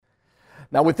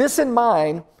Now, with this in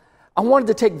mind, I wanted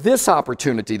to take this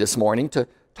opportunity this morning to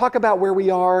talk about where we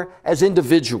are as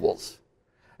individuals,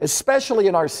 especially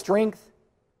in our strength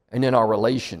and in our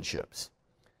relationships.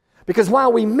 Because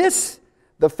while we miss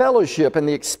the fellowship and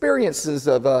the experiences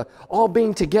of all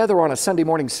being together on a Sunday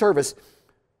morning service,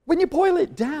 when you boil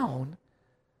it down,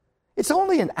 it's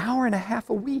only an hour and a half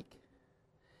a week.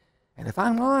 And if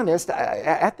I'm honest,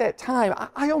 at that time,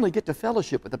 I only get to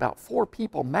fellowship with about 4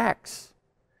 people max.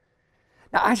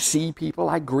 Now, I see people,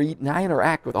 I greet, and I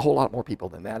interact with a whole lot more people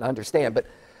than that, I understand. But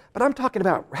I'm talking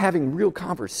about having real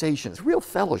conversations, real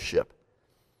fellowship.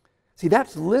 See,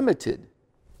 that's limited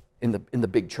in the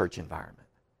big church environment.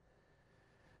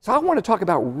 So I want to talk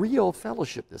about real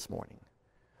fellowship this morning.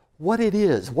 What it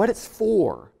is, what it's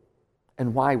for,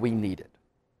 and why we need it.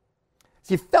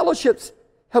 See, fellowships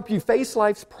help you face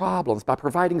life's problems by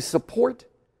providing support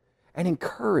and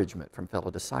encouragement from fellow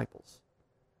disciples.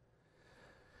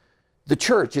 The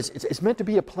church is meant to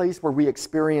be a place where we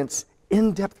experience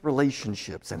in-depth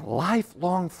relationships and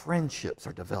lifelong friendships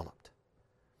are developed.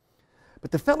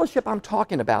 But the fellowship I'm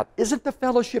talking about isn't the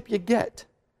fellowship you get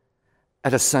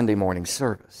at a Sunday morning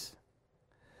service.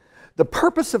 The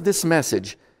purpose of this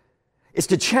message is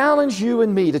to challenge you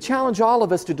and me, to challenge all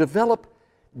of us to develop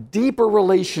deeper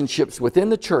relationships within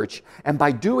the church, and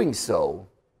by doing so,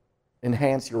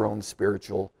 enhance your own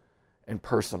spiritual and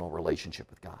personal relationship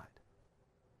with God.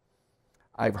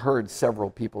 I've heard several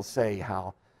people say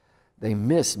how they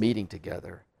miss meeting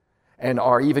together and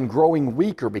are even growing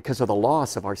weaker because of the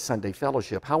loss of our Sunday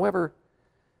fellowship. However,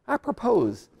 I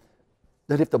propose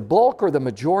that if the bulk or the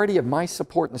majority of my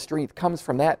support and strength comes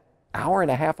from that hour and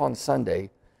a half on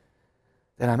Sunday,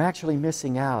 then I'm actually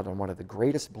missing out on one of the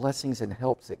greatest blessings and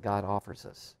helps that God offers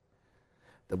us.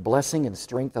 The blessing and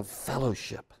strength of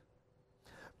fellowship.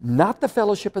 Not the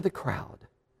fellowship of the crowd,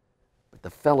 but the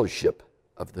fellowship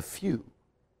of the few.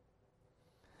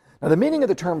 Now, the meaning of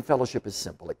the term fellowship is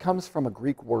simple. It comes from a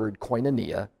Greek word,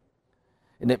 koinonia,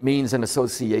 and it means an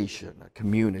association, a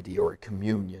community, or a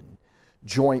communion,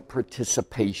 joint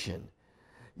participation,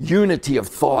 unity of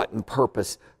thought and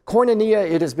purpose. Koinonia,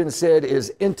 it has been said,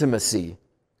 is intimacy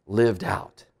lived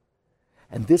out.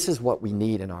 And this is what we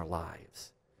need in our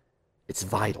lives. It's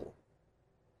vital.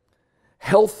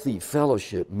 Healthy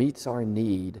fellowship meets our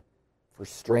need for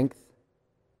strength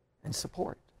and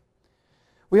support.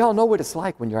 We all know what it's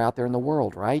like when you're out there in the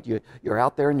world, right? You're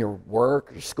out there in your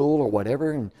work or school or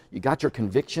whatever, and you got your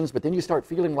convictions, but then you start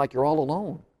feeling like you're all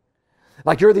alone.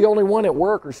 Like you're the only one at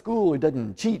work or school who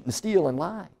doesn't cheat and steal and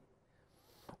lie.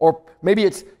 Or maybe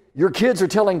it's your kids are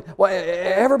telling, well,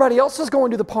 everybody else is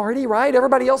going to the party, right?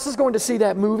 Everybody else is going to see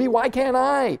that movie. Why can't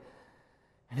I?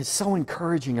 And it's so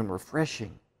encouraging and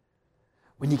refreshing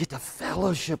when you get to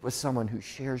fellowship with someone who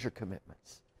shares your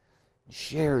commitments,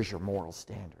 shares your moral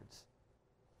standards.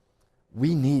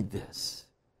 We need this.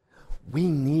 We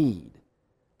need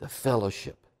the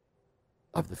fellowship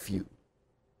of the few.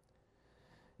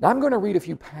 Now, I'm going to read a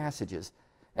few passages,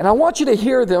 and I want you to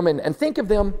hear them and think of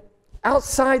them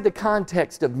outside the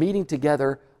context of meeting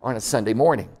together on a Sunday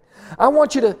morning. I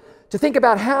want you to think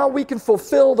about how we can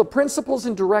fulfill the principles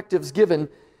and directives given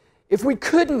if we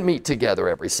couldn't meet together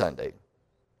every Sunday,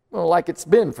 well, like it's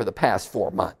been for the past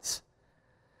 4 months.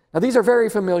 Now, these are very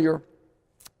familiar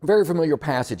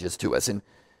passages to us. In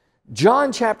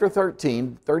John chapter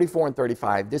 13, 34 and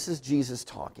 35, this is Jesus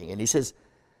talking, and he says,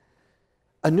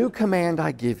 "A new command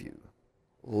I give you,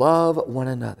 love one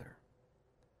another.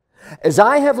 As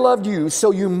I have loved you,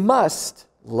 so you must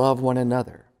love one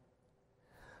another.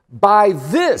 By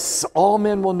this, all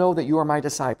men will know that you are my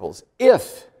disciples,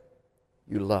 if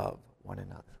you love one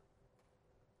another."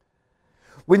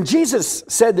 When Jesus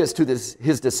said this to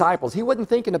his disciples, he wasn't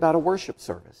thinking about a worship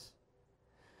service.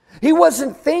 He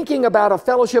wasn't thinking about a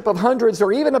fellowship of hundreds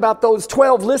or even about those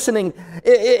 12 listening.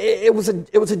 It was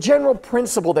a general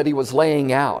principle that he was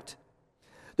laying out.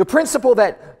 The principle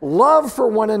that love for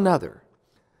one another,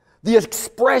 the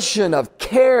expression of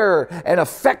care and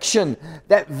affection,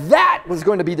 that was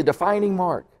going to be the defining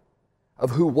mark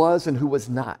of who was and who was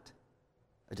not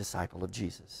a disciple of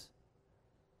Jesus.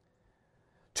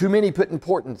 Too many put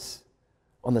importance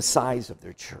on the size of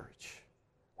their church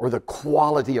or the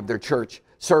quality of their church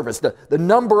service, the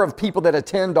number of people that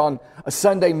attend on a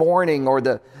Sunday morning, or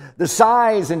the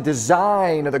size and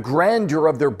design or the grandeur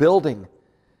of their building,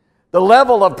 the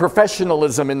level of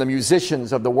professionalism in the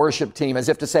musicians of the worship team, as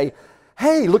if to say,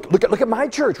 hey, look at my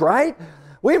church, right?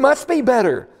 We must be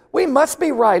better. We must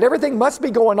be right. Everything must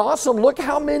be going awesome. Look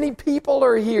how many people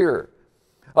are here.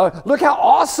 Look how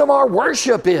awesome our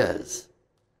worship is.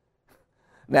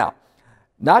 Now,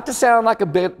 Not to sound like a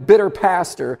bitter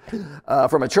pastor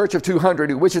from a church of 200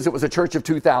 who wishes it was a church of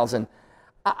 2,000.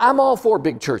 I'm all for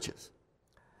big churches.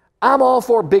 I'm all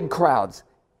for big crowds,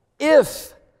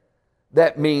 if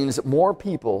that means more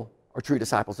people are true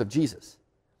disciples of Jesus.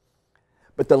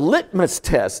 But the litmus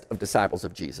test of disciples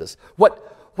of Jesus, what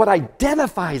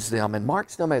identifies them and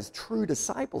marks them as true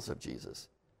disciples of Jesus,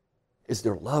 is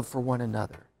their love for one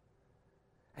another.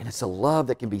 And it's a love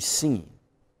that can be seen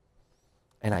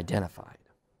and identified.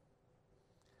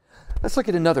 Let's look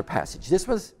at another passage. This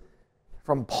was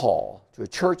from Paul to a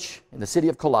church in the city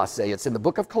of Colossae. It's in the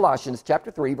book of Colossians,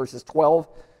 chapter 3, verses 12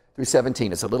 through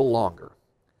 17. It's a little longer.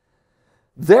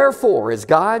 Therefore, as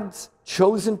God's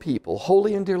chosen people,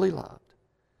 holy and dearly loved,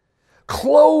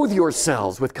 clothe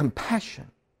yourselves with compassion,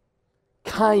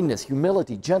 kindness,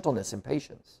 humility, gentleness, and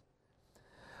patience.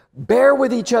 Bear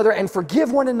with each other and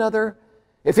forgive one another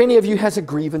if any of you has a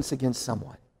grievance against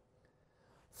someone.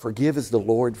 Forgive as the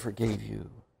Lord forgave you.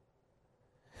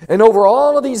 And over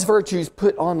all of these virtues,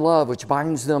 put on love, which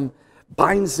binds them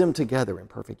together in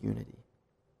perfect unity.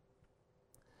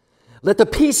 Let the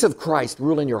peace of Christ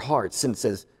rule in your hearts, since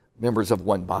as members of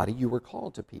one body you were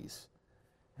called to peace.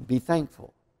 And be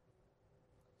thankful.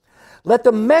 Let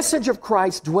the message of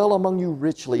Christ dwell among you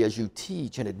richly as you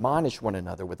teach and admonish one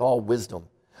another with all wisdom,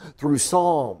 through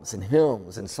psalms and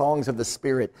hymns and songs of the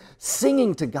Spirit,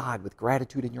 singing to God with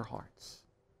gratitude in your hearts.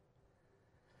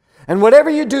 And whatever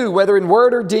you do, whether in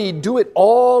word or deed, do it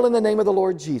all in the name of the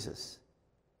Lord Jesus,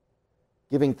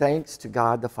 giving thanks to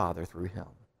God the Father through Him.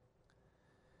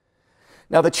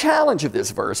 Now, the challenge of this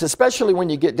verse, especially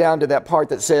when you get down to that part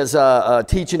that says,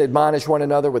 teach and admonish one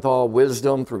another with all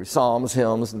wisdom through psalms,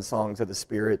 hymns, and songs of the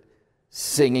Spirit,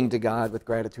 singing to God with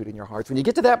gratitude in your hearts. When you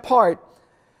get to that part,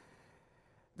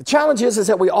 the challenge is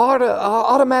that we ought to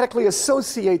automatically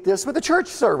associate this with a church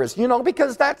service,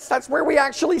 because that's where we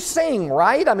actually sing,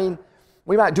 right? I mean,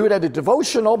 we might do it at a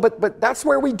devotional, but that's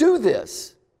where we do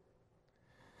this.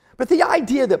 But the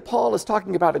idea that Paul is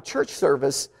talking about a church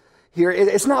service here,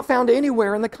 it's not found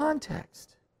anywhere in the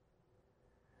context.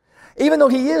 Even though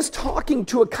he is talking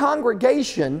to a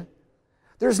congregation,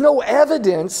 there's no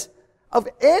evidence of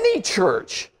any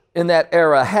church in that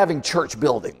era having church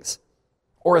buildings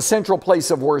or a central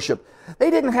place of worship. They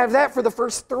didn't have that for the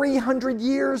first 300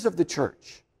 years of the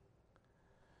church.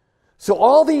 So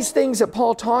all these things that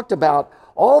Paul talked about,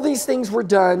 all these things were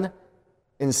done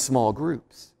in small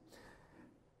groups.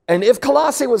 And if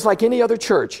Colossae was like any other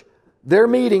church, their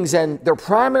meetings and their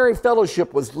primary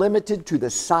fellowship was limited to the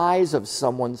size of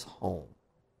someone's home.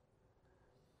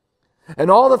 And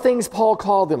all the things Paul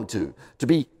called them to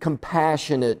be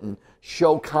compassionate and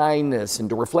show kindness and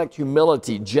to reflect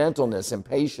humility, gentleness, and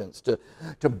patience,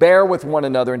 to bear with one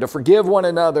another and to forgive one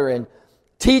another and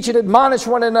teach and admonish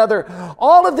one another.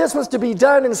 All of this was to be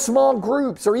done in small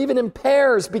groups or even in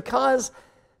pairs because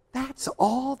that's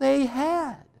all they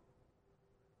had.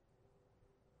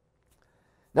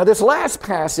 Now, this last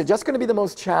passage, that's going to be the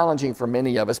most challenging for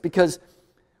many of us because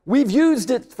we've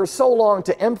used it for so long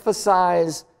to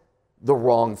emphasize the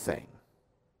wrong thing.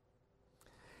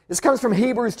 This comes from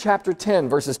Hebrews chapter 10,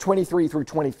 verses 23 through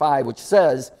 25, which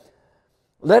says,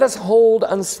 "Let us hold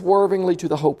unswervingly to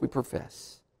the hope we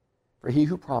profess, for he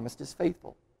who promised is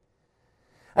faithful.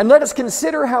 And let us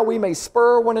consider how we may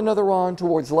spur one another on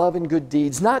towards love and good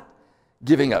deeds, not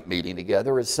giving up meeting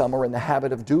together as some are in the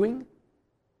habit of doing,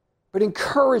 but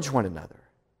encourage one another,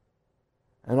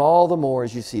 and all the more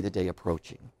as you see the day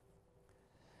approaching."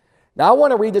 Now, I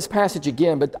want to read this passage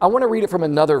again, but I want to read it from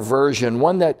another version,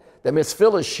 one that Miss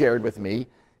Phyllis shared with me.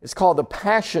 It's called the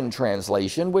Passion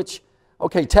Translation, which,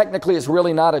 technically it's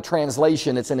really not a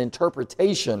translation. It's an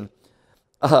interpretation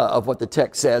of what the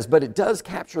text says, but it does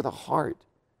capture the heart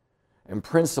and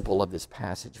principle of this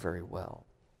passage very well.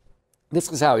 This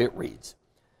is how it reads.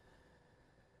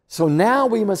 "So now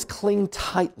we must cling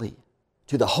tightly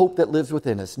to the hope that lives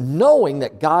within us, knowing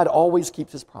that God always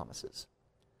keeps His promises.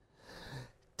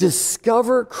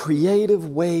 Discover creative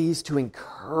ways to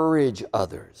encourage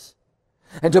others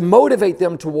and to motivate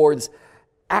them towards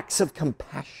acts of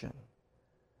compassion,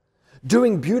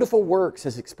 doing beautiful works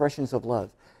as expressions of love.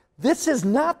 This is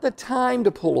not the time to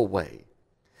pull away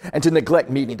and to neglect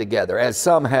meeting together, as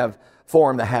some have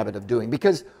formed the habit of doing,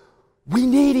 because we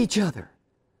need each other.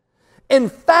 In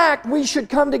fact, we should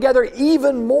come together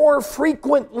even more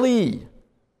frequently,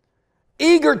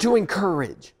 eager to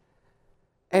encourage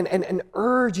and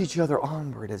urge each other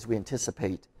onward as we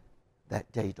anticipate that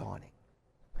day dawning."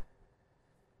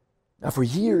 Now, for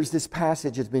years, this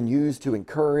passage has been used to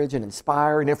encourage and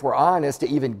inspire, and if we're honest, to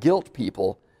even guilt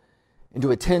people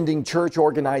into attending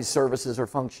church-organized services or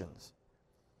functions.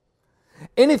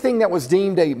 anything that was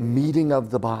deemed a meeting of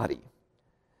the body.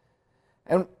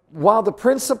 And while the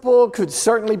principle could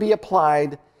certainly be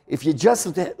applied, if you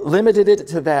just limited it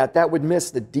to that, that would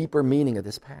miss the deeper meaning of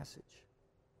this passage.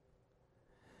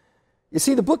 You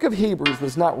see, the book of Hebrews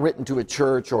was not written to a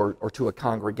church or to a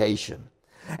congregation.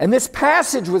 And this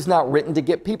passage was not written to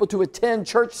get people to attend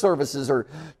church services or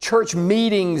church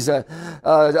meetings,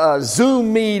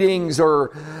 Zoom meetings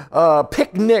or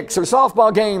picnics or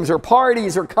softball games or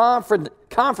parties or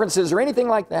conferences or anything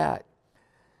like that.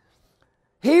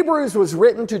 Hebrews was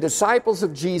written to disciples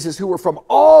of Jesus who were from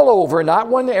all over, not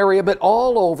one area, but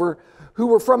all over, who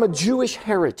were from a Jewish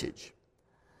heritage.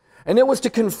 And it was to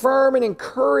confirm and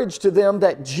encourage to them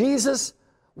that Jesus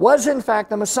was in fact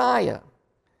the Messiah.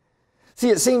 See,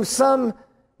 it seems some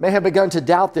may have begun to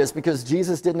doubt this because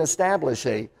Jesus didn't establish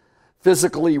a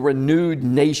physically renewed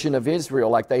nation of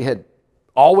Israel like they had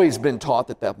always been taught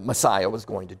that the Messiah was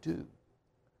going to do.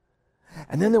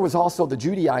 And then there was also the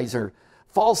Judaizer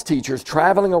false teachers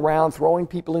traveling around, throwing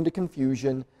people into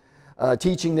confusion,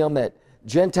 teaching them that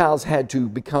Gentiles had to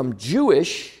become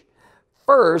Jewish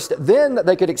first, then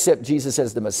they could accept Jesus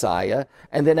as the Messiah,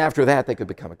 and then after that they could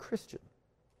become a Christian.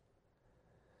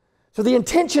 So the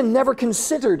intention never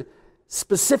considered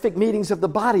specific meetings of the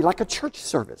body like a church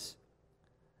service.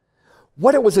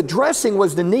 What it was addressing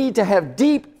was the need to have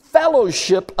deep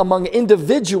fellowship among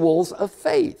individuals of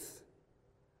faith.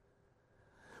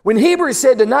 When Hebrews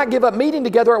said to not give up meeting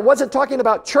together, it wasn't talking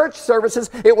about church services.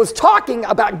 It was talking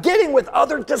about getting with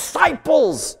other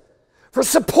disciples for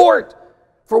support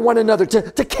for one another,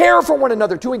 to care for one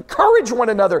another, to encourage one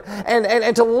another,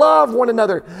 and to love one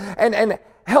another, and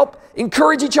help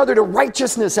encourage each other to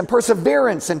righteousness and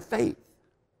perseverance and faith.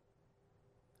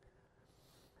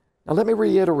 Now let me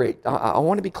reiterate. I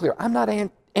want to be clear. I'm not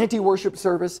anti-worship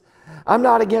service. I'm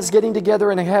not against getting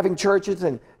together and having churches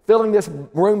and filling this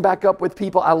room back up with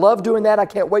people. I love doing that. I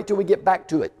can't wait till we get back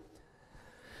to it.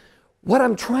 What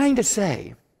I'm trying to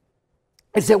say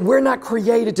is that we're not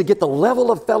created to get the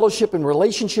level of fellowship and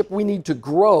relationship we need to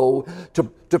grow,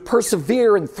 to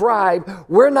persevere and thrive.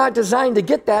 We're not designed to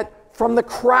get that from the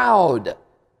crowd.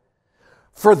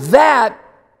 For that,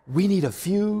 we need a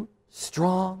few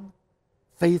strong,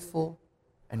 faithful,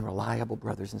 and reliable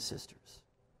brothers and sisters.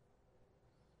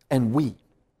 And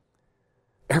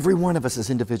every one of us as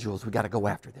individuals, we got to go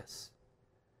after this.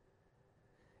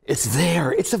 It's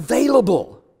there. It's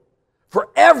available for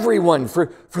everyone,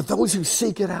 for those who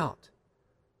seek it out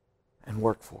and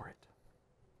work for it.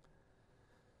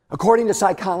 According to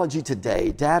Psychology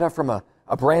Today, data from a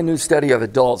brand new study of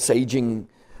adults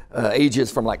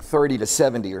ages from like 30 to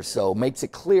 70 or so makes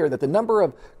it clear that the number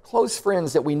of close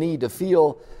friends that we need to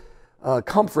feel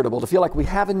comfortable, to feel like we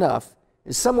have enough,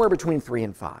 is somewhere between 3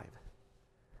 and 5.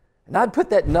 And I'd put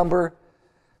that number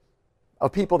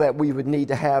of people that we would need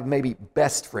to have maybe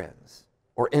best friends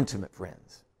or intimate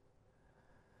friends.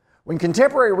 When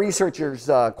contemporary researchers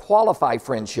qualify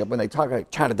friendship, when they trying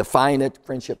to define it,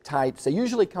 friendship types, they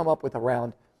usually come up with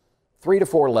around 3 to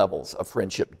 4 levels of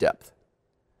friendship depth.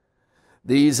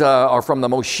 These are from the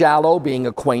most shallow, being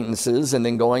acquaintances, and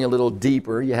then going a little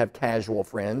deeper, you have casual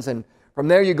friends. And from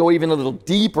there, you go even a little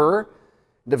deeper,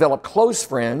 develop close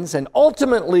friends, and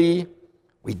ultimately,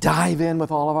 we dive in with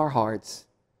all of our hearts,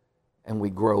 and we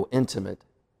grow intimate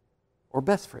or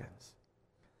best friends.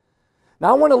 Now,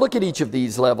 I want to look at each of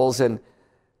these levels and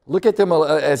look at them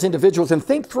as individuals and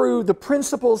think through the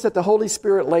principles that the Holy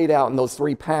Spirit laid out in those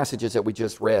 3 passages that we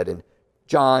just read in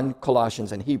John,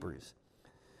 Colossians, and Hebrews.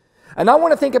 And I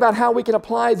want to think about how we can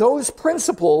apply those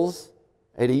principles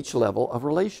at each level of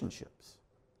relationships.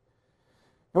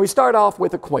 Now, we start off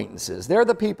with acquaintances. They're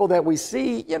the people that we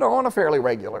see, on a fairly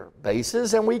regular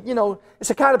basis. And it's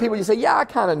the kind of people you say, yeah, I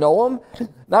kind of know them.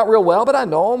 Not real well, but I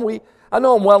know them. I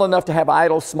know them well enough to have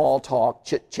idle small talk,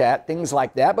 chit-chat, things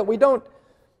like that. But we don't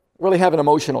really have an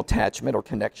emotional attachment or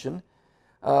connection.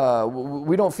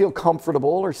 We don't feel comfortable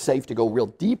or safe to go real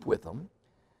deep with them.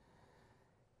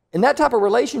 In that type of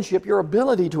relationship, your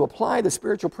ability to apply the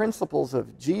spiritual principles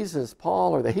of Jesus,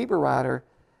 Paul, or the Hebrew writer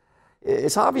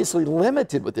is obviously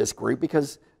limited with this group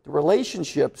because the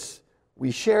relationships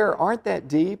we share aren't that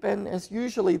deep, and it's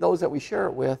usually those that we share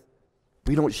it with,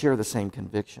 we don't share the same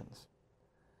convictions.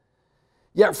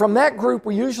 Yet from that group,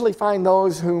 we usually find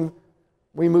those whom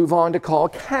we move on to call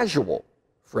casual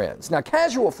friends. Now,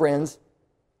 casual friends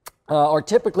are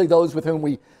typically those with whom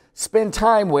we spend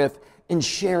time with in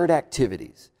shared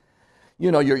activities.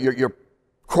 You're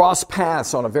cross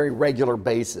paths on a very regular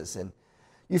basis, and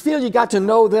you feel you got to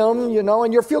know them,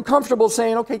 and you feel comfortable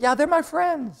saying, okay, yeah, they're my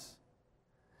friends.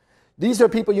 These are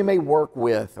people you may work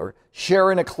with or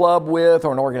share in a club with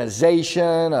or an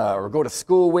organization or go to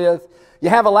school with. You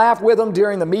have a laugh with them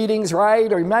during the meetings,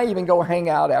 right? Or you might even go hang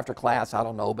out after class, I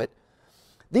don't know. But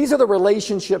these are the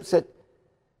relationships that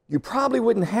you probably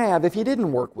wouldn't have if you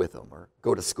didn't work with them or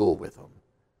go to school with them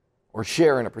or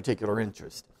share in a particular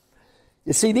interest.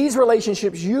 You see, these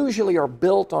relationships usually are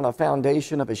built on a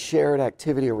foundation of a shared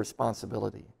activity or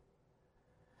responsibility.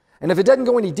 And if it doesn't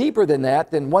go any deeper than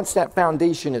that, then once that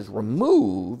foundation is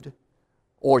removed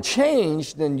or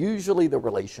changed, then usually the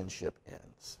relationship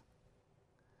ends.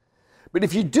 But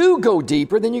if you do go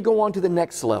deeper, then you go on to the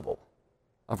next level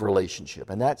of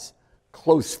relationship, and that's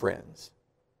close friends.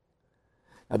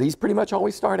 Now, these pretty much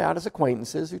always start out as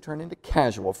acquaintances who turn into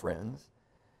casual friends,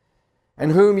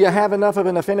 and whom you have enough of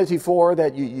an affinity for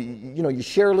that you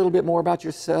share a little bit more about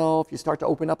yourself, you start to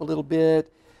open up a little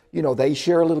bit. They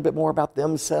share a little bit more about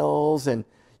themselves, and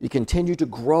you continue to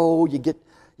grow. You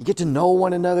get to know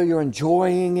one another. You're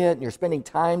enjoying it, and you're spending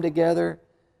time together.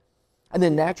 And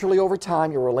then naturally over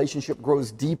time, your relationship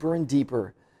grows deeper and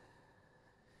deeper.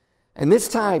 And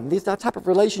that type of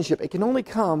relationship, it can only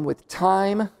come with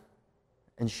time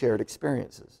and shared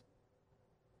experiences.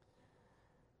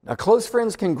 Now, close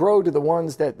friends can grow to the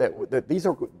ones that these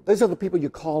are the people you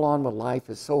call on when life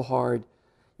is so hard.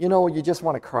 You just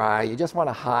want to cry, you just want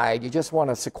to hide, you just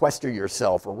want to sequester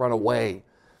yourself or run away.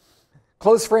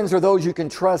 Close friends are those you can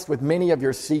trust with many of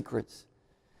your secrets.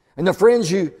 And the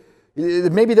friends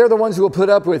maybe they're the ones who will put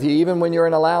up with you even when you're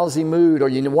in a lousy mood or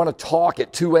you want to talk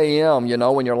at 2 a.m.,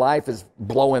 when your life is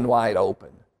blowing wide open.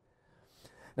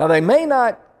 Now, they may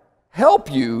not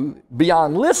help you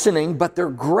beyond listening, but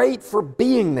they're great for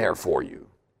being there for you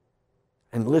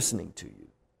and listening to you.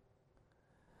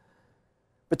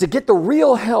 But to get the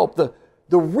real help, the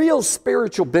real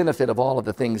spiritual benefit of all of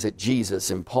the things that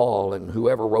Jesus and Paul and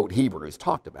whoever wrote Hebrews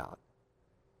talked about,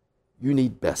 you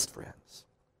need best friends.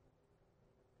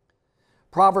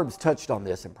 Proverbs touched on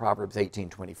this in Proverbs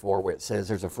 18:24, where it says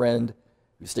there's a friend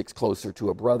who sticks closer to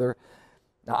a brother.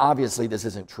 Now, obviously, this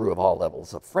isn't true of all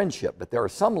levels of friendship, but there are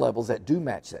some levels that do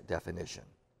match that definition.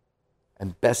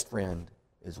 And best friend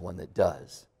is one that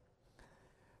does.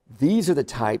 These are the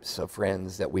types of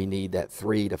friends that we need, that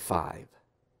 3 to 5.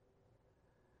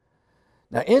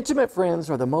 Now, intimate friends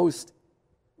are the most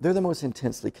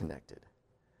intensely connected.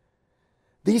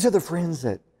 These are the friends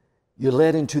that you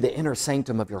let into the inner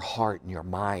sanctum of your heart and your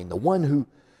mind, the one who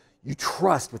you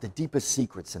trust with the deepest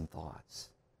secrets and thoughts.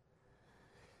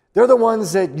 They're the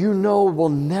ones that you know will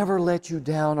never let you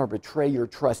down or betray your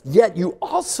trust, yet you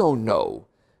also know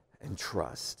and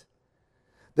trust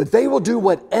that they will do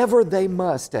whatever they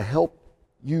must to help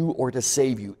you or to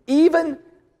save you, even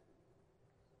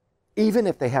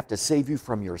if they have to save you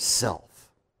from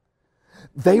yourself.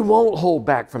 They won't hold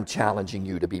back from challenging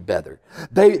you to be better.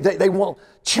 They won't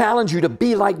challenge you to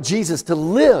be like Jesus, to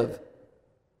live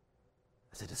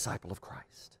as a disciple of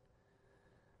Christ.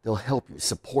 They'll help you,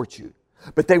 support you,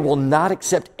 but they will not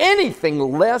accept anything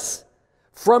less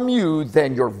from you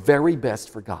than your very best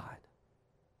for God.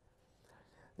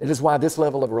 It is why this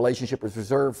level of relationship is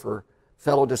reserved for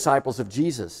fellow disciples of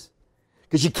Jesus,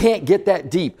 because you can't get that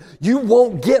deep. You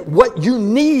won't get what you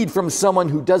need from someone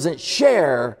who doesn't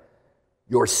share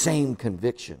your same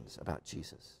convictions about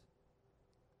Jesus.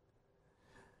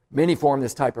 Many form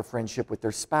this type of friendship with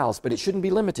their spouse, but it shouldn't be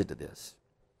limited to this.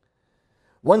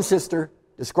 One sister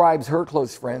describes her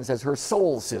close friends as her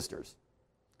soul sisters.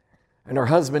 And her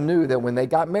husband knew that when they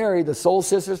got married, the soul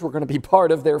sisters were going to be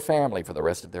part of their family for the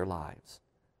rest of their lives.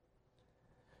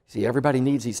 See, everybody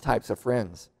needs these types of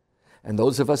friends. And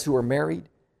those of us who are married,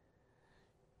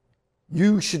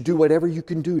 you should do whatever you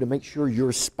can do to make sure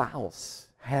your spouse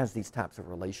has these types of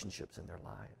relationships in their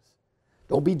lives.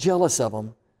 Don't be jealous of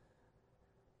them.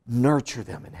 Nurture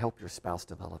them and help your spouse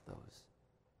develop those.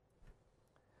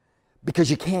 Because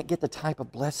you can't get the type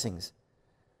of blessings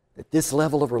that this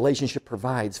level of relationship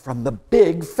provides from the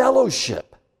big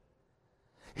fellowship.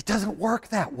 It doesn't work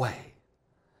that way.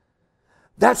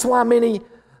 That's why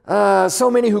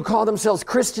so many who call themselves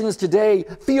Christians today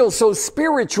feel so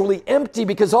spiritually empty,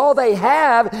 because all they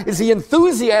have is the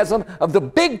enthusiasm of the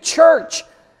big church,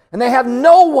 and they have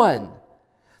no one.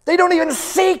 They don't even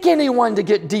seek anyone to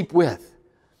get deep with.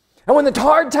 And when the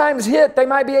hard times hit, they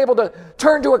might be able to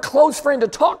turn to a close friend to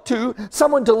talk to,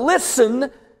 someone to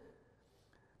listen.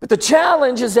 But the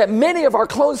challenge is that many of our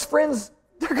close friends,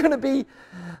 they're going to be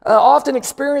often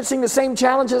experiencing the same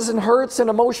challenges and hurts and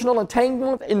emotional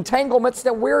entanglements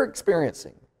that we're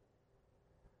experiencing.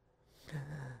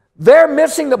 They're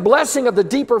missing the blessing of the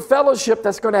deeper fellowship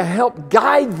that's going to help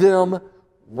guide them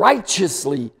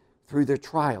righteously through their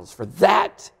trials. For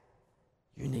that,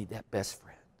 you need that best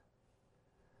friend.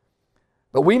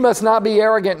 But we must not be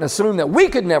arrogant and assume that we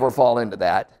could never fall into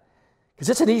that, because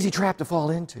it's an easy trap to fall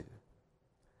into.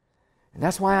 And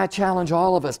that's why I challenge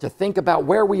all of us to think about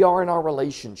where we are in our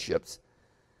relationships,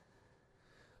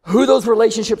 who those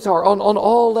relationships are on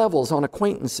all levels, on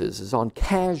acquaintances, on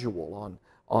casual,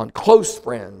 on close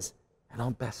friends, and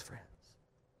on best friends.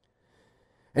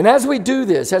 And as we do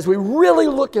this, as we really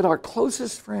look at our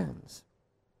closest friends,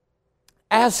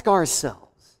 ask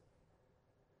ourselves,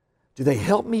 do they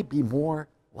help me be more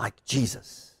like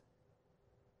Jesus?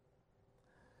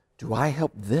 Do I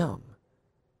help them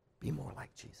be more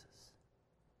like Jesus?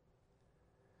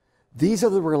 These are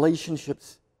the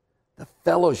relationships, the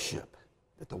fellowship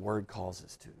that the Word calls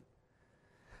us to.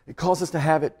 It calls us to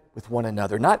have it with one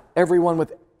another. Not everyone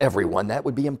with everyone, that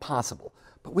would be impossible,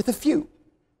 but with a few.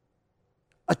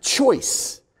 A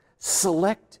choice,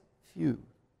 select few,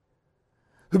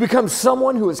 who become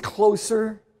someone who is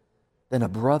closer than a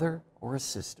brother or a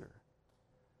sister.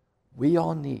 We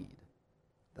all need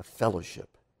the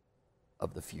fellowship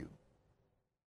of the few.